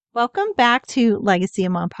Welcome back to Legacy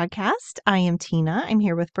of Mom podcast. I am Tina. I'm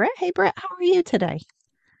here with Britt. Hey, Britt, how are you today?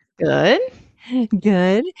 Good.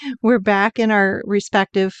 Good. We're back in our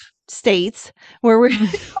respective states where we're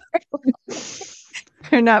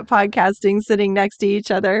not podcasting sitting next to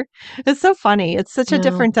each other. It's so funny. It's such a No,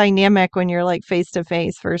 different dynamic when you're like face to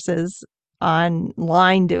face versus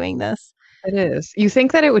online doing this. it is. You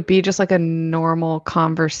think that it would be just like a normal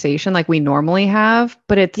conversation like we normally have,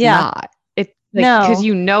 but it's Yeah. not. It's like because No.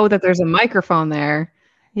 you know that there's a microphone there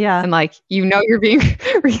Yeah. and like you know you're being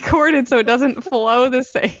recorded so it doesn't flow the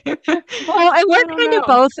same. Well, and we're I don't kind of know.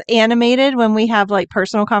 both animated when we have like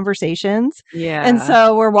personal conversations. And Yeah.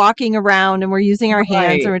 so we're walking around and we're using our hands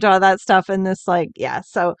and Right. we're doing all that stuff. And this, like, yeah.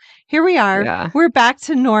 So here we are. Yeah. We're back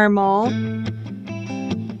to normal.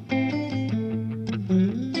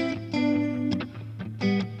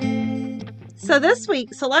 So this week,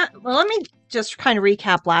 let me just kind of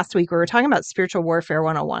recap last week. We were talking about spiritual warfare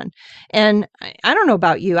 101. And I don't know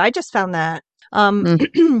about you. I just found that,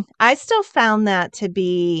 Mm, I still found that to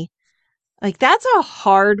be like, that's a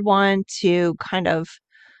hard one to kind of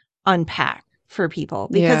unpack for people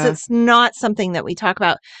because yeah. it's not something that we talk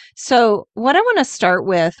about. So, what I want to start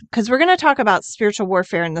with, because we're going to talk about spiritual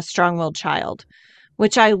warfare and the strong willed child,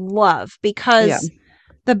 which I love Yeah. because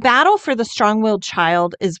the battle for the strong willed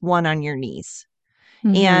child is won on your knees.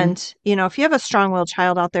 Hmm. And, if you have a strong willed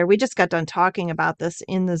child out there, we just got done talking about this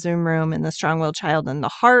in the Zoom room and the strong willed child and the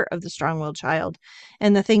heart of the strong willed child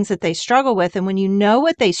and the things that they struggle with. And when you know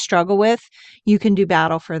what they struggle with, you can do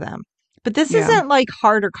battle for them. But this Yeah. isn't like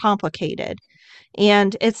hard or complicated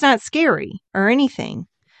and it's not scary or anything.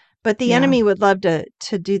 But the Yeah. enemy would love to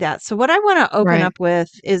do that. So what I want to open Right. up with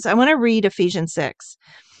is I want to read Ephesians 6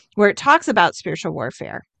 where it talks about spiritual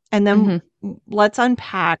warfare. And then Hmm. let's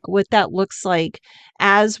unpack what that looks like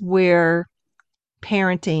as we're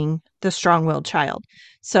parenting the strong willed child.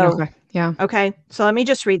 So, Okay. Yeah. okay, so let me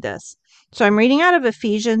just read this. So I'm reading out of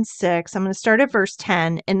Ephesians 6. I'm going to start at verse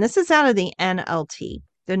 10, and this is out of the NLT,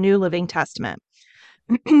 the New Living Testament.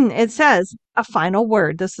 It says, a final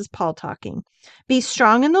word. This is Paul talking. Be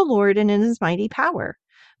strong in the Lord and in his mighty power.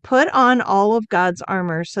 Put on all of God's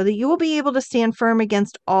armor so that you will be able to stand firm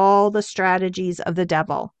against all the strategies of the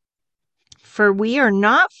devil. For we are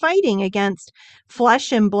not fighting against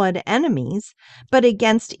flesh and blood enemies, but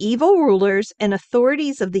against evil rulers and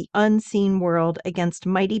authorities of the unseen world, against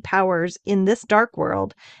mighty powers in this dark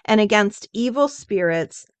world, and against evil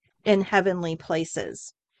spirits in heavenly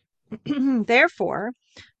places. Therefore,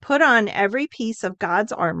 put on every piece of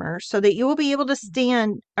God's armor so that you will be able to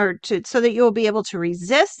so that you will be able to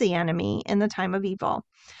resist the enemy in the time of evil.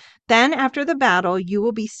 Then after the battle, you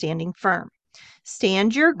will be standing firm.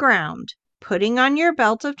 Stand your ground, putting on your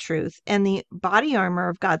belt of truth and the body armor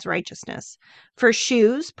of God's righteousness. For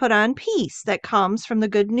shoes, put on peace that comes from the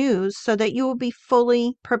good news so that you will be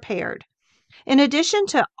fully prepared. In addition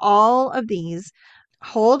to all of these,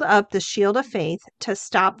 hold up the shield of faith to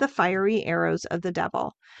stop the fiery arrows of the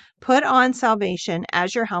devil. Put on salvation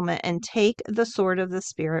as your helmet and take the sword of the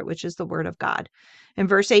Spirit, which is the word of God. In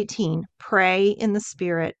verse 18, pray in the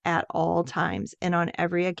Spirit at all times and on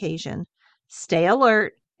every occasion. Stay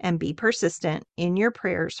alert and be persistent in your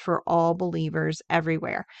prayers for all believers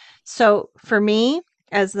everywhere. So, for me,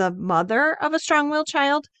 as the mother of a strong willed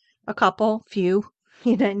child, a couple, few,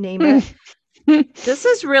 you didn't name it, this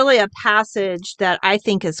is really a passage that I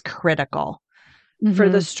think is critical for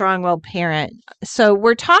the Hmm. strong willed parent. So,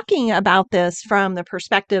 we're talking about this from the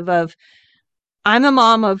perspective of I'm a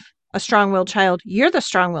mom of a strong willed child, you're the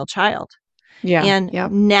strong willed child, Yeah. and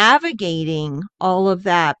Yep. navigating all of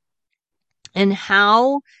that and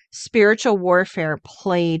how spiritual warfare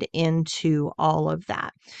played into all of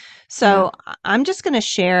that. Yeah. So I'm just going to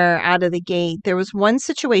share out of the gate. There was one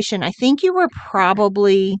situation, I think you were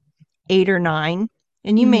probably 8 or 9,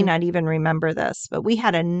 and you may Hmm. not even remember this, but we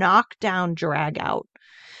had a knockdown drag out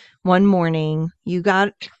one morning. You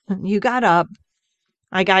got up.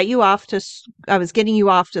 I got you off to I was getting you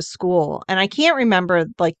off to school, and I can't remember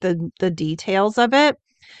like the details of it,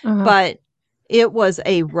 Uh-huh. but it was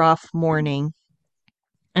a rough morning.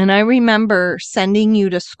 And I remember sending you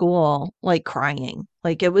to school like crying.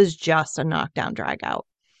 Like it was just a knockdown drag out.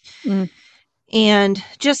 Mm. And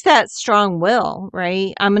just that strong will,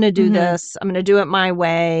 right? I'm going to do Hmm. this. I'm going to do it my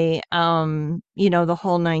way. The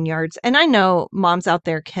whole 9 yards. And I know moms out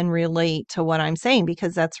there can relate to what I'm saying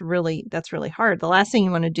because that's really hard. The last thing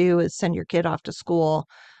you want to do is send your kid off to school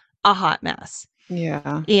a hot mess.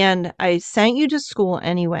 Yeah. And I sent you to school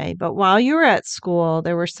anyway, but while you were at school,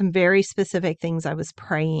 there were some very specific things I was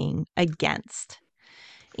praying against.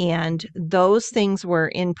 And those things were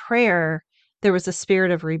in prayer. there was a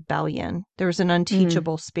spirit of rebellion. There was an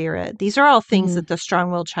unteachable spirit. These are all things that the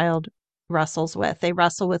strong-willed child wrestles with. They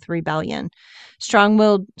wrestle with rebellion.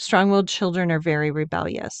 Strong-willed children are very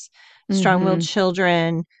rebellious. Strong-willed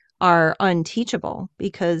children are unteachable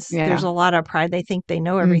because there's a lot of pride. They think they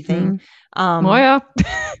know everything. Oh yeah.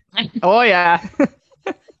 Oh yeah.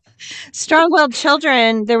 Strong-willed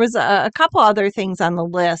children, there was a couple other things on the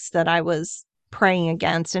list that I was praying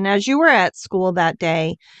against. And as you were at school that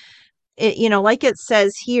day, it, like it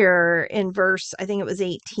says here in verse, I think it was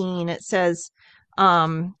 18, it says,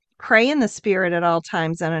 pray in the spirit at all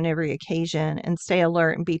times and on every occasion, and stay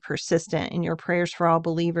alert and be persistent in your prayers for all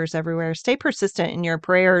believers everywhere. Stay persistent in your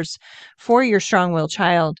prayers for your strong-willed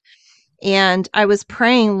child. And I was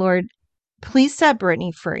praying, Lord, please set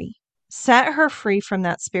Brittany free. Set her free from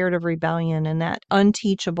that spirit of rebellion and that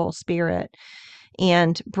unteachable spirit,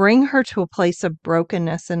 and bring her to a place of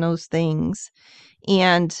brokenness in those things.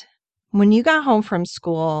 And when you got home from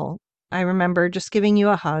school, I remember just giving you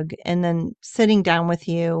a hug and then sitting down with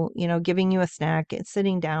you, giving you a snack and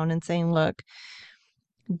sitting down and saying, look,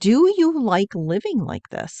 do you like living like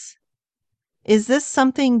this? Is this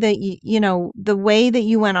something that the way that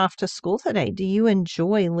you went off to school today, do you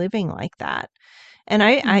enjoy living like that?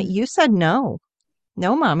 And you said, no,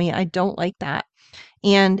 mommy, I don't like that.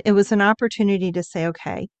 And it was an opportunity to say,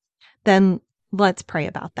 okay, then let's pray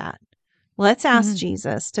about that. Let's ask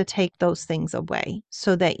Jesus to take those things away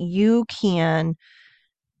so that you can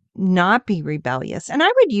not be rebellious. And I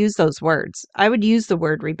would use those words. I would use the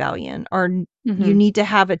word rebellion, or you need to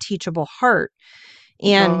have a teachable heart.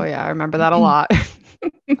 And oh yeah, I remember that a lot.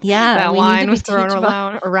 Yeah. That line was thrown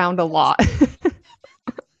around a lot.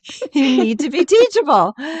 You need to be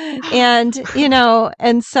teachable. And,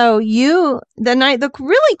 and so the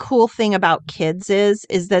really cool thing about kids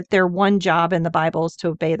is that their one job in the Bible is to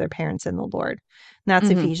obey their parents in the Lord. And that's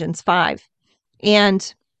Ephesians 5.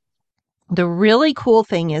 And the really cool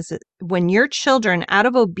thing is when your children, out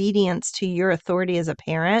of obedience to your authority as a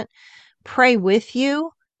parent, pray with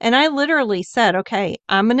you. And I literally said, okay,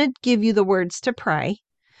 I'm going to give you the words to pray.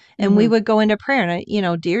 And we would go into prayer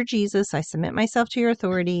and, dear Jesus, I submit myself to your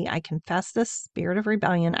authority. I confess this spirit of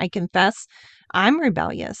rebellion. I confess I'm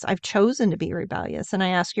rebellious. I've chosen to be rebellious. And I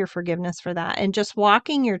ask your forgiveness for that. And just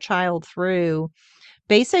walking your child through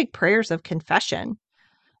basic prayers of confession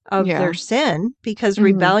of their sin, because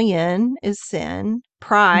rebellion is sin.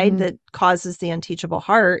 Pride that causes the unteachable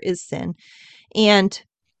heart is sin. And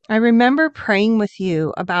I remember praying with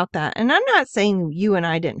you about that. And I'm not saying you and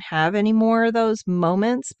I didn't have any more of those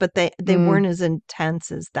moments, but they weren't as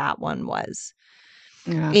intense as that one was.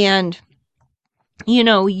 Yeah. And,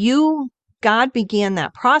 God began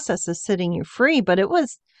that process of setting you free, but it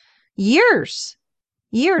was years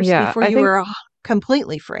before you were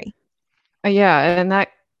completely free. Yeah. And that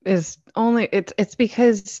is only, it's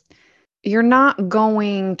because you're not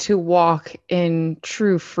going to walk in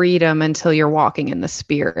true freedom until you're walking in the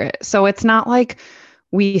spirit. So it's not like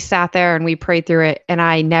we sat there and we prayed through it and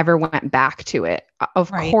I never went back to it.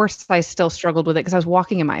 Of course, I still struggled with it because I was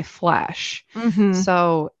walking in my flesh.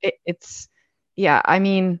 So it's, I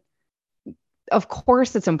mean, of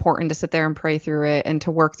course it's important to sit there and pray through it and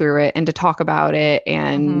to work through it and to talk about it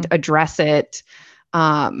and address it.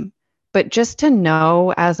 But just to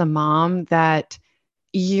know as a mom that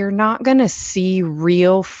you're not going to see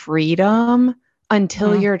real freedom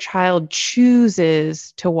until your child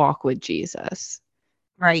chooses to walk with Jesus.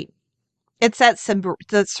 Right. It's that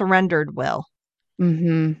surrendered will.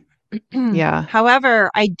 Yeah. However,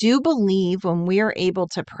 I do believe when we are able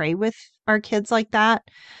to pray with our kids like that,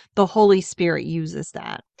 the Holy Spirit uses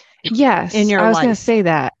that. Yes. In your I was life. going to say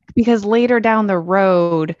that because later down the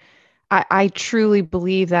road, I truly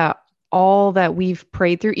believe that all that we've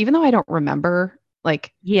prayed through, even though I don't remember, I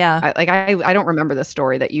don't remember the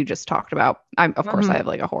story that you just talked about. Of course, I have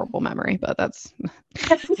a horrible memory, but that's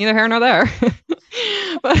neither here nor there.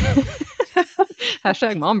 But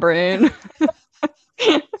hashtag mom brain.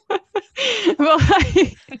 Well,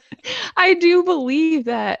 I do believe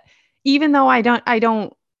that even though I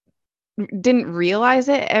didn't realize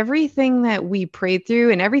it, everything that we prayed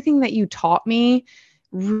through and everything that you taught me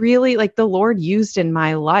really the Lord used in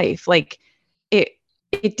my life.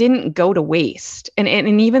 It didn't go to waste. And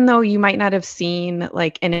even though you might not have seen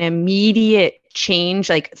an immediate change,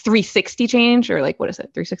 360 change, or what is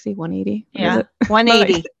it? 360, 180? Yeah.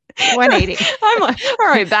 180. 180. I'm all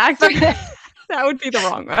right, back to that would be the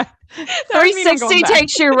wrong one. 360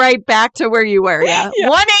 takes you right back to where you were. Yeah.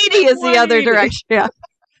 180 is the other direction. Yeah.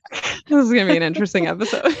 This is going to be an interesting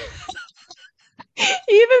episode.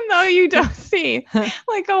 Even though you don't see a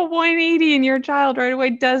 180 in your child right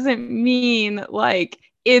away doesn't mean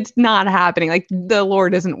it's not happening. Like the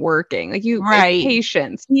Lord isn't working. Like it's Right.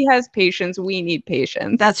 patience. He has patience. We need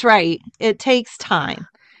patience. That's right. It takes time.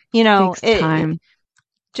 Takes time.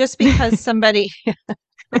 Just because somebody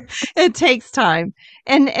it takes time.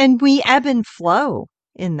 And we ebb and flow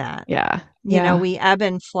in that. Yeah. Yeah. We ebb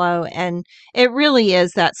and flow, and it really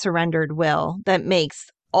is that surrendered will that makes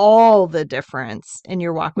all the difference in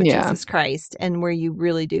your walk with Yeah. Jesus Christ, and where you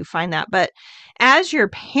really do find that. But as you're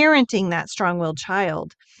parenting that strong-willed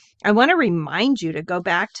child, I want to remind you to go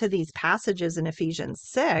back to these passages in Ephesians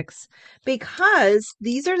 6, because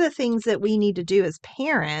these are the things that we need to do as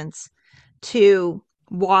parents to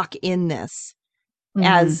walk in this, Mm-hmm.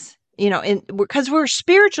 as because we're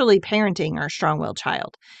spiritually parenting our strong-willed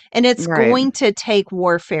child, and it's Right. going to take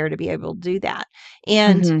warfare to be able to do that.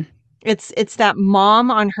 And Mm-hmm. it's that mom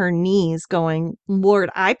on her knees going, Lord,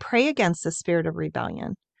 I pray against the spirit of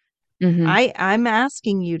rebellion. Mm-hmm. I'm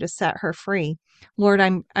asking you to set her free. Lord,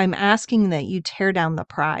 I'm asking that you tear down the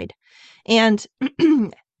pride. And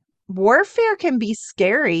warfare can be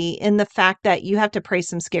scary in the fact that you have to pray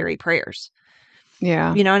some scary prayers.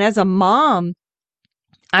 Yeah. And as a mom,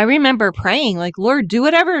 I remember praying, like, Lord, do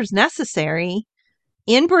whatever is necessary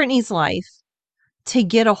in Brittany's life to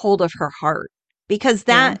get a hold of her heart, because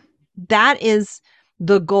Yeah. that is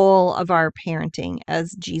the goal of our parenting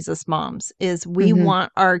as Jesus moms, is we Mm-hmm.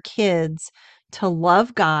 want our kids to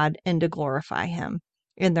love God and to glorify him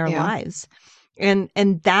in their Yeah. lives. And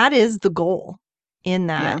that is the goal in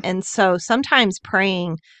that. Yeah. And so sometimes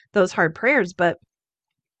praying those hard prayers, but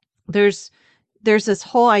there's this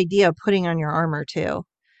whole idea of putting on your armor too.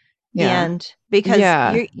 Yeah. And because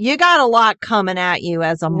Yeah. you got a lot coming at you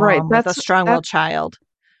as a Right. mom with a strong-willed child.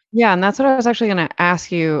 Yeah, and that's what I was actually going to ask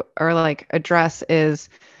you or like address is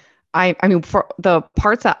I mean for the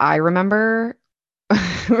parts that I remember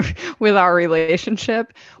with our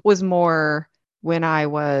relationship was more when I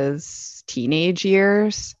was teenage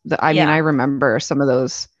years. I mean, Yeah. I remember some of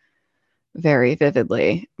those very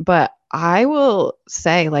vividly, but I will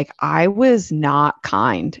say like I was not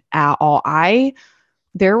kind at all.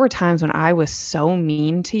 There were times when I was so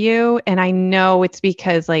mean to you, and I know it's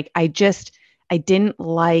because like I didn't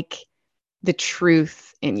like the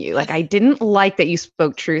truth in you. Like I didn't like that you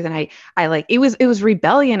spoke truth, and I like it was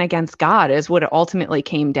rebellion against God is what it ultimately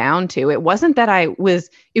came down to. It wasn't that it was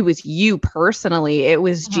you personally, it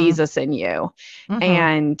was Hmm. Jesus in you. Hmm.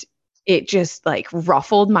 And it just like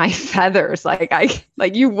ruffled my feathers. Like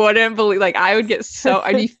you wouldn't believe, like I'd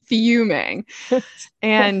be fuming.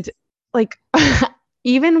 And like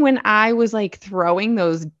even when I was like throwing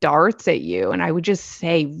those darts at you and I would just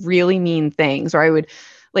say really mean things, or I would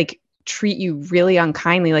like treat you really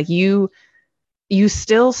unkindly, like you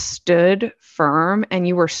still stood firm and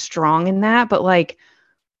you were strong in that. But like,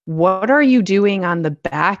 what are you doing on the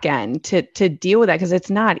back end to deal with that? Because it's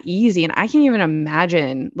not easy. And I can't even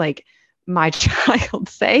imagine like my child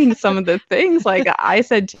saying some of the things like I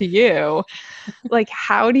said to you. Like,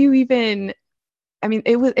 how do you even I mean,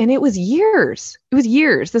 it was years. It was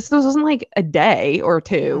years. This wasn't like a day or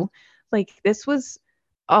Hmm. two. Like this was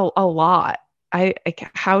a lot.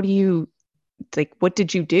 How do you like, what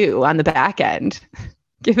did you do on the back end?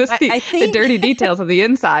 Give us I the think dirty details of the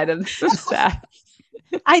inside of that.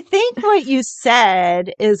 I think what you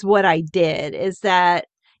said is what I did, is that,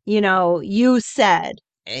 you said,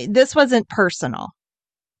 this wasn't personal.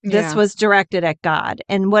 This Yeah. was directed at God.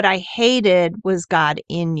 And what I hated was God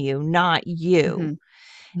in you, not you.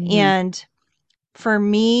 Hmm. Hmm. And for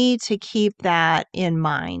me to keep that in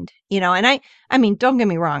mind, and I mean, don't get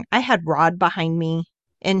me wrong, I had Rod behind me,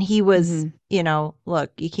 and he was, Hmm.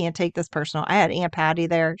 look, you can't take this personal. I had Aunt Patty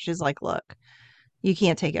there. She's like, look, you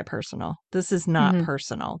can't take it personal. This is not Hmm.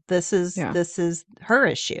 personal. This is Yeah. her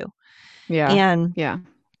issue. Yeah. And, Yeah.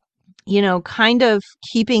 kind of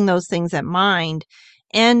keeping those things in mind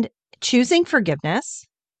and choosing forgiveness,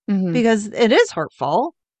 Hmm. because it is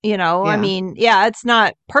hurtful. I Yeah. mean, yeah, it's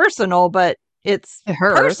not personal, but it's It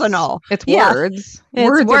hurts. personal. It's Yeah, words. it's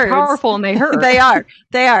Words are words. powerful and they hurt. They are.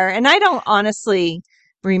 They are. And I don't honestly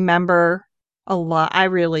remember a lot. I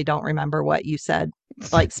really don't remember what you said,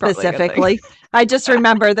 like It's probably a good thing. specifically. I just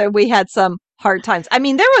remember that we had some hard times. I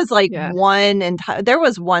mean, there was like Yeah. there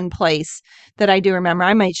was one place that I do remember.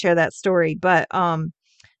 I might share that story, but and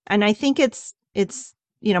I think it's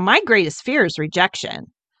my greatest fear is rejection.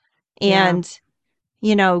 Yeah. And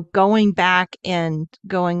going back and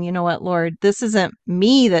going, you know what, Lord, this isn't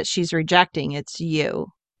me that she's rejecting, it's you,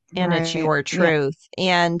 and it's Right. your Yeah. truth.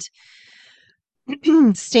 And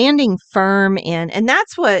standing firm in, and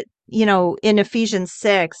that's what, in Ephesians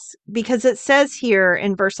 6, because it says here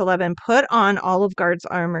in verse 11, put on all of God's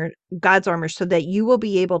armor so that you will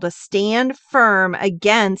be able to stand firm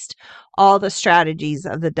against all the strategies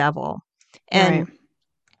of the devil. And Right.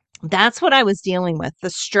 that's what I was dealing with, the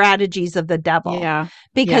strategies of the devil. Yeah.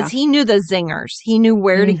 Because he knew the zingers. He knew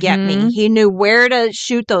where to get me. He knew where to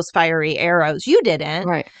shoot those fiery arrows. You didn't,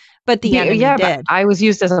 Right. but the enemy But did. I was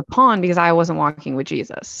used as a pawn because I wasn't walking with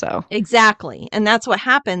Jesus. So Exactly. And that's what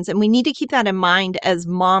happens. And we need to keep that in mind as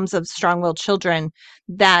moms of strong-willed children,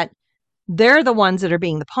 that they're the ones that are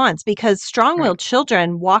being the pawns, because strong-willed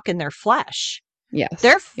children walk in their flesh. yes.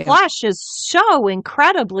 Their flesh is so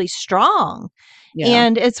incredibly strong. Yeah.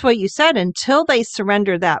 And it's what you said, until they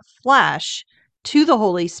surrender that flesh to the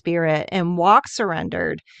Holy Spirit and walk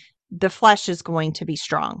surrendered, the flesh is going to be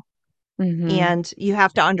strong. And you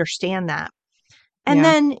have to understand that. And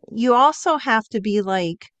then you also have to be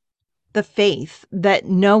like the faith, that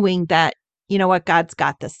knowing that, you know what, God's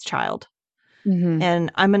got this child.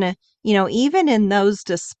 And I'm going to, even in those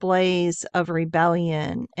displays of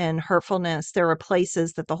rebellion and hurtfulness, there are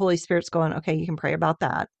places that the Holy Spirit's going, okay, you can pray about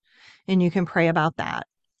that. And you can pray about that.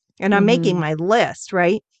 And I'm making my list,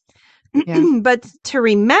 right? But to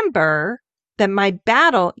remember that my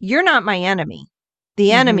battle, you're not my enemy.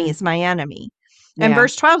 The enemy is my enemy. And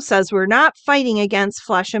verse 12 says, we're not fighting against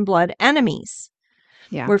flesh and blood enemies.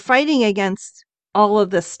 Yeah. We're fighting against all of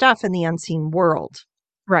this stuff in the unseen world.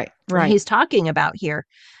 Right. He's talking about here.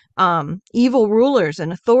 Evil rulers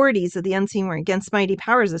and authorities of the unseen world, against mighty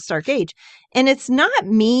powers of this dark age. And it's not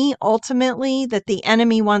me ultimately that the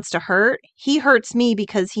enemy wants to hurt. He hurts me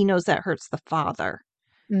because he knows that hurts the Father.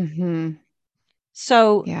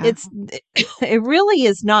 So it really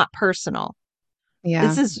is not personal.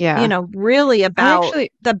 This is, really about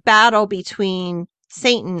the battle between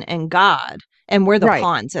Satan and God. And we're the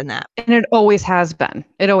pawns in that. And it always has been.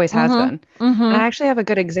 It always has been. And I actually have a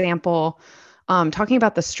good example talking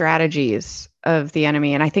about the strategies of the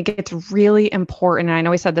enemy. And I think it's really important, and I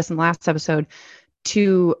know we said this in the last episode,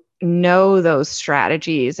 to know those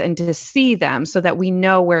strategies and to see them so that we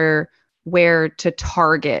know where to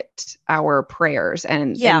target our prayers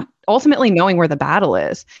and ultimately knowing where the battle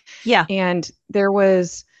is. Yeah. And there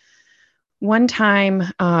was one time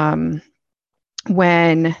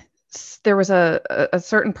when there was a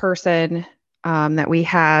certain person that we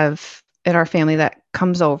have in our family that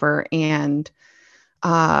comes over, and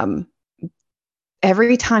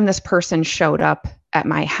every time this person showed up at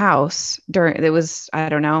my house it was, I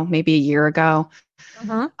don't know, maybe a year ago,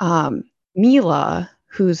 Mila,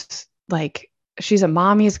 who's like, she's a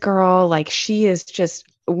mommy's girl. Like, she is just,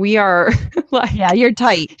 we are like, yeah, you're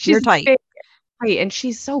tight. You're tight. Right. And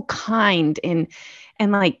she's so kind and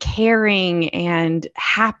like caring and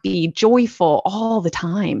happy, joyful all the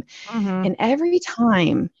time. And every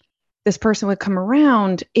time this person would come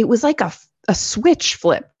around, it was like a switch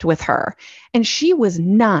flipped with her. And she was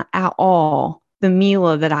not at all the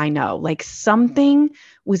Mila that I know. Like, something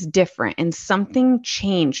was different and something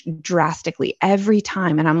changed drastically every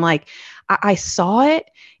time. And I'm like, I saw it,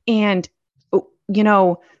 and,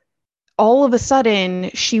 all of a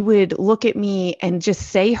sudden she would look at me and just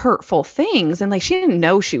say hurtful things. And like, she didn't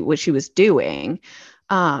know what she was doing.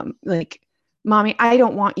 Like, Mommy, I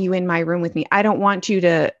don't want you in my room with me. I don't want you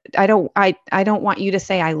to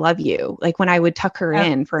say I love you. Like, when I would tuck her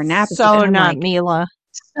in for a nap. So not Mila.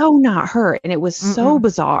 So not her. And it was so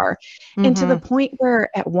bizarre. And to the point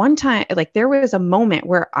where at one time, like, there was a moment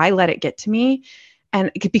where I let it get to me,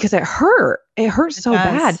 and because it hurt so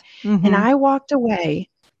bad. And I walked away,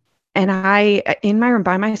 and I, in my room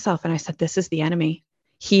by myself, and I said, this is the enemy.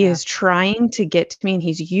 He is trying to get to me, and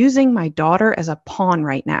he's using my daughter as a pawn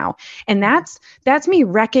right now. And that's me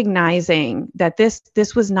recognizing that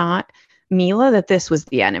this was not Mila, that this was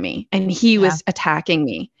the enemy, and he was attacking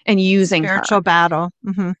me and using spiritual her. Battle.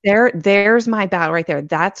 There's my battle right there.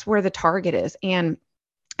 That's where the target is. And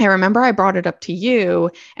I remember I brought it up to you,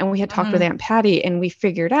 and we had talked with Aunt Patty, and we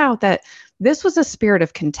figured out that this was a spirit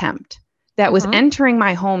of contempt that was entering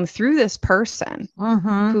my home through this person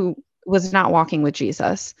who was not walking with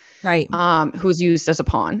Jesus, right? Who was used as a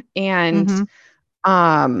pawn, and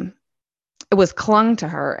it was clung to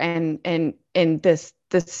her, and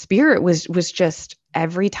the spirit was just,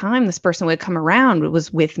 every time this person would come around, it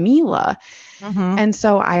was with Mila. And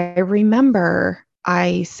so I remember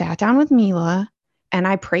I sat down with Mila and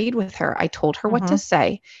I prayed with her. I told her what to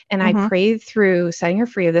say, and I prayed through setting her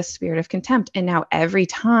free of this spirit of contempt. And now every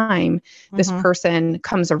time this person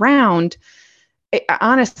comes around,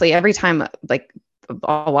 honestly, every time, like,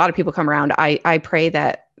 a lot of people come around, I pray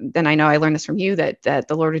that, and I know I learned this from you, that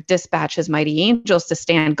the Lord would dispatch his mighty angels to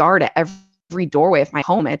stand guard at every every doorway of my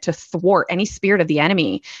home to thwart any spirit of the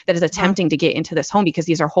enemy that is attempting to get into this home, because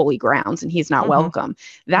these are holy grounds and he's not welcome.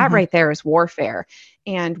 That right there is warfare.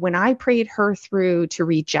 And when I prayed her through to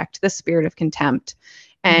reject the spirit of contempt,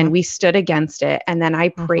 and we stood against it, and then I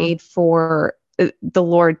prayed for the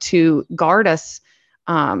Lord to guard us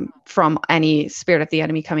from any spirit of the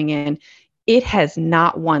enemy coming in, it has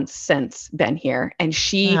not once since been here. And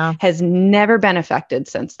she has never been affected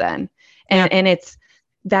since then. And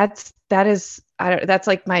that's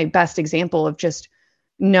like my best example of just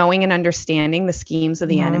knowing and understanding the schemes of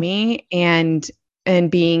the enemy, and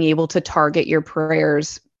being able to target your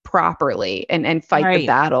prayers properly and fight the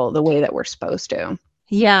battle the way that we're supposed to.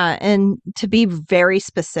 Yeah. And to be very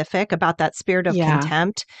specific about that spirit of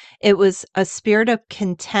contempt, it was a spirit of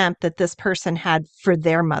contempt that this person had for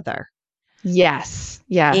their mother. Yes.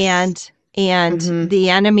 Yes. And the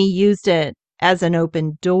enemy used it as an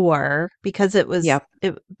open door because it was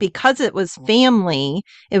because it was family.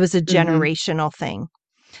 It was a generational thing,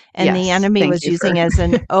 and the enemy was using as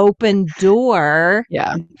an open door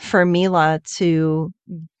for Mila to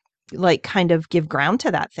like kind of give ground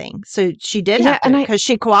to that thing. So she did have to, because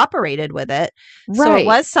she cooperated with it. So it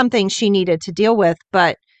was something she needed to deal with,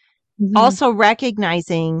 but also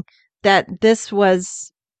recognizing that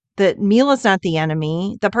that Mila's not the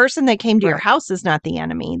enemy. The person that came to your house is not the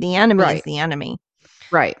enemy. The enemy is the enemy.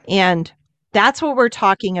 Right. And that's what we're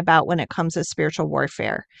talking about when it comes to spiritual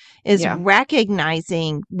warfare, is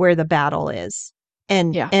recognizing where the battle is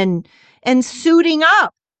and suiting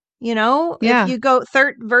up. You know, if you go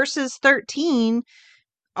verses 13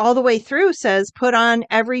 all the way through says, put on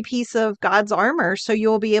every piece of God's armor so you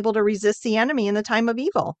will be able to resist the enemy in the time of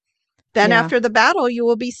evil. Then after the battle, you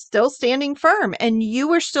will be still standing firm, and you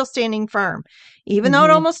were still standing firm, even though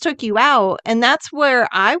it almost took you out. And that's where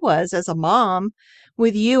I was as a mom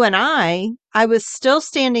with you and I was still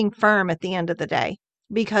standing firm at the end of the day,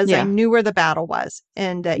 because I knew where the battle was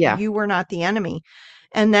and that you were not the enemy.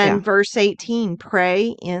 And then verse 18,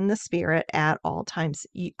 pray in the spirit at all times.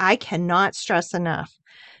 I cannot stress enough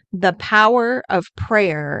the power of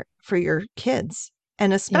prayer for your kids,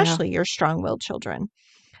 and especially your strong-willed children.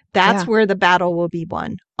 That's where the battle will be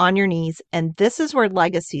won, on your knees. And this is where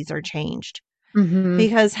legacies are changed.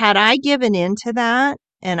 Because had I given into that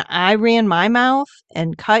and I ran my mouth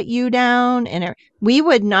and cut you down, we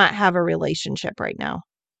would not have a relationship right now.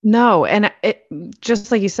 No. And it,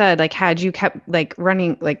 just like you said, like, had you kept like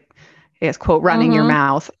running, like, I guess, quote, running your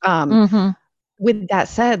mouth. With that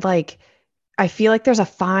said, like, I feel like there's a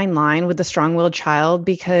fine line with the strong-willed child,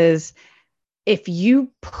 because if you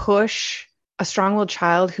push a strong-willed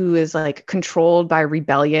child who is like controlled by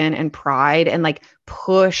rebellion and pride, and like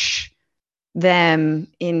push them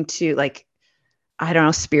into like, I don't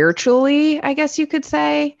know, spiritually, I guess you could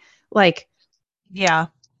say, like,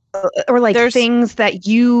 or like things that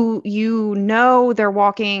you know they're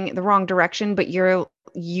walking the wrong direction, but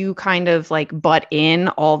you kind of like butt in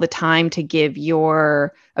all the time to give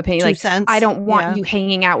your opinion. Like, I don't want you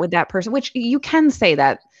hanging out with that person, which you can say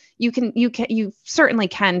that. You certainly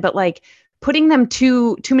can, but like putting them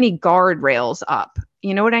too many guardrails up.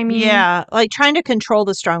 You know what I mean? Yeah, like trying to control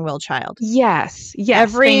the strong-willed child. Yes.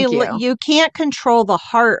 Thank you. You can't control the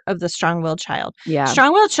heart of the strong-willed child. Yeah.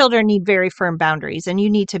 Strong-willed children need very firm boundaries, and you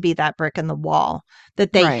need to be that brick in the wall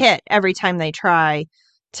that they hit every time they try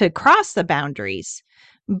to cross the boundaries.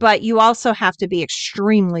 But you also have to be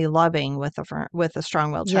extremely loving with a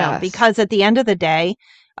strong-willed child, because at the end of the day,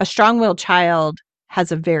 a strong-willed child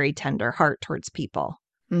has a very tender heart towards people.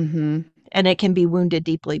 And it can be wounded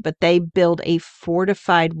deeply, but they build a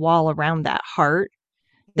fortified wall around that heart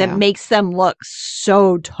that makes them look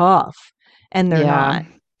so tough. And they're not.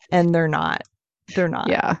 And they're not. They're not.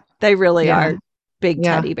 Yeah. They really are big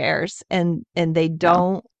teddy bears. And they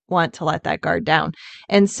don't want to let that guard down.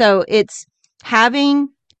 And so it's having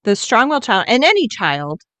the strong-willed child, and any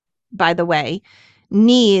child, by the way,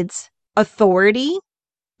 needs authority.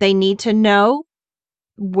 They need to know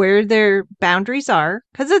where their boundaries are,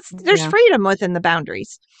 because there's freedom within the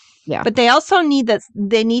boundaries. But they also need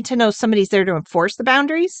they need to know somebody's there to enforce the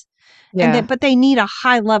boundaries. But they need a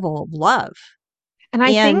high level of love. And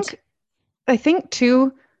I think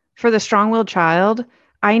too, for the strong-willed child,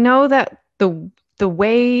 I know that the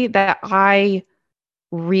way that I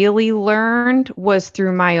really learned was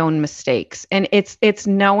through my own mistakes. And it's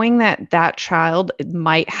knowing that child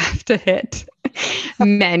might have to hit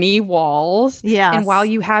many walls. And while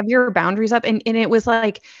you have your boundaries up, and it was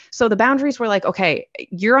like, so the boundaries were like, okay,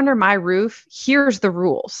 you're under my roof, here's the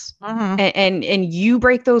rules. And you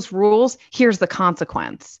break those rules, here's the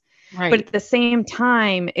consequence. But at the same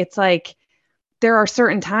time, it's like, there are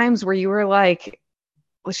certain times where you were like,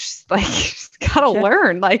 she's like, she's gotta Yeah.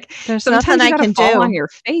 learn. Like There's sometimes nothing you I gotta can fall do. on your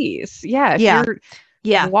face. Yeah. If Yeah. you're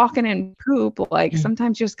Yeah. walking in poop, like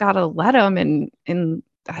sometimes you just gotta let them and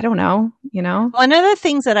I don't know, you know? One of the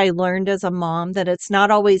things that I learned as a mom that it's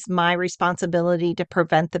not always my responsibility to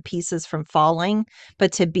prevent the pieces from falling,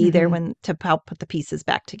 but to be there when to help put the pieces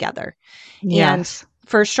back together. And Yes.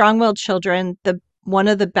 for strong-willed children, the one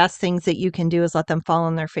of the best things that you can do is let them fall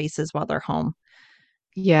on their faces while they're home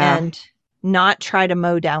Yeah. and not try to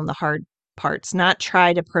mow down the hard parts, not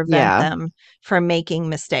try to prevent Yeah. them from making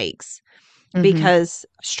mistakes. Mm-hmm. Because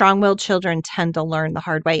strong-willed children tend to learn the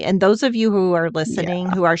hard way. And those of you who are listening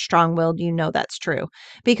Yeah. who are strong-willed, you know that's true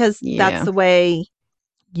because that's Yeah. the way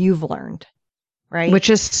you've learned, right? Which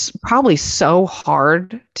is probably so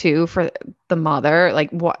hard too for the mother.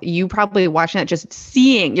 Like what you probably watching that, just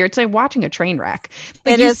seeing it's like watching a train wreck.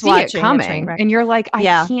 Like It you is see it watching a train coming wreck. and you're like, I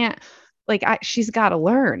Yeah. can't, like she's got to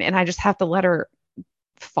learn and I just have to let her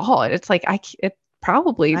fall. It's like it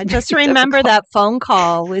probably I very just remember difficult. that phone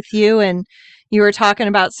call with you and you were talking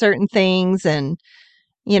about certain things and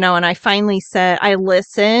and I finally said I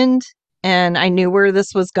listened and I knew where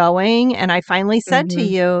this was going and I finally said to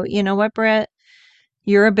Mm-hmm. you, you know what, Britt,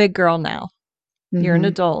 you're a big girl now. You're an Mm-hmm.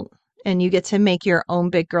 adult and you get to make your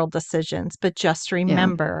own big girl decisions, but just Yeah.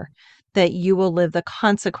 remember that you will live the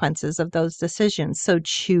consequences of those decisions. So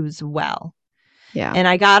choose well. Yeah. And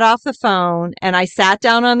I got off the phone and I sat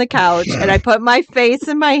down on the couch and I put my face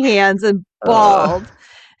in my hands and bawled.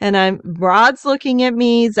 And Rod's looking at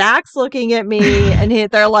me, Zach's looking at me, and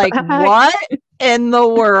they're like, "What in the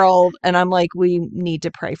world?" And I'm like, "We need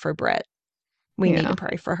to pray for Britt. We need to Yeah.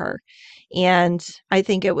 pray for her." And I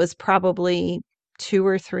think it was probably 2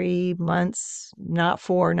 or 3 months, not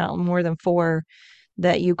 4, not more than 4,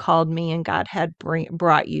 that you called me and God had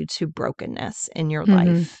brought you to brokenness in your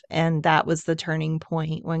Mm-hmm. life. And that was the turning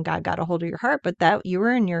point when God got a hold of your heart. But that you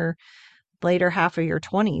were in your later half of your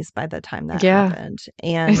 20s by the time that Yeah. happened. It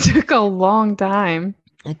And took a long time.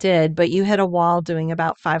 it did, but you hit a wall doing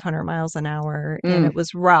about 500 miles an hour and it Mm.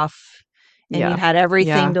 was rough and you Yeah. had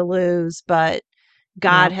everything Yeah. to lose, but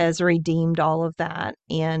God Yep. has redeemed all of that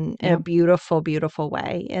in a Yep. beautiful, beautiful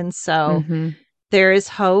way. And so Mm-hmm. there is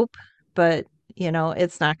hope, but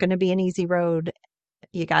it's not going to be an easy road.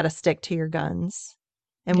 You got to stick to your guns.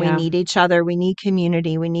 And we Yeah. need each other. We need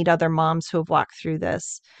community. We need other moms who have walked through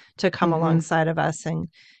this to come Mm-hmm. alongside of us and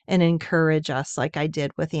encourage us like I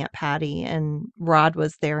did with Aunt Patty. And Rod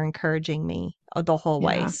was there encouraging me the whole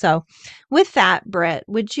way. Yeah. So with that, Britt,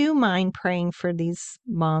 would you mind praying for these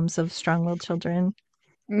moms of strong-willed children?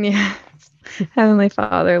 Yeah. Heavenly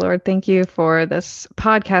Father, Lord, thank you for this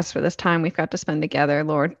podcast, for this time we've got to spend together,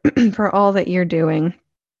 Lord, for all that you're doing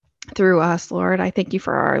through us, Lord. I thank you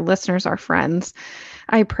for our listeners, our friends.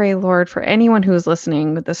 I pray, Lord, for anyone who is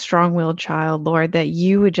listening with a strong willed child, Lord, that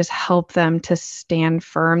you would just help them to stand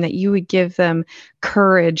firm, that you would give them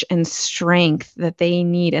courage and strength that they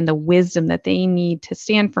need and the wisdom that they need to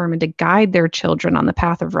stand firm and to guide their children on the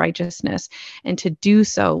path of righteousness and to do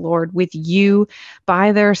so, Lord, with you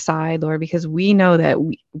by their side, Lord, because we know that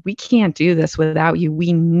we can't do this without you.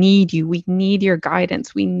 We need you. We need your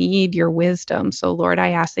guidance. We need your wisdom. So, Lord,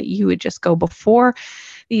 I ask that you would just go before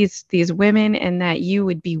these women and that you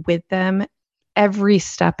would be with them every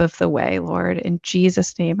step of the way, Lord. In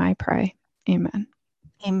Jesus' name I pray. Amen.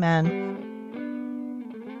 Amen.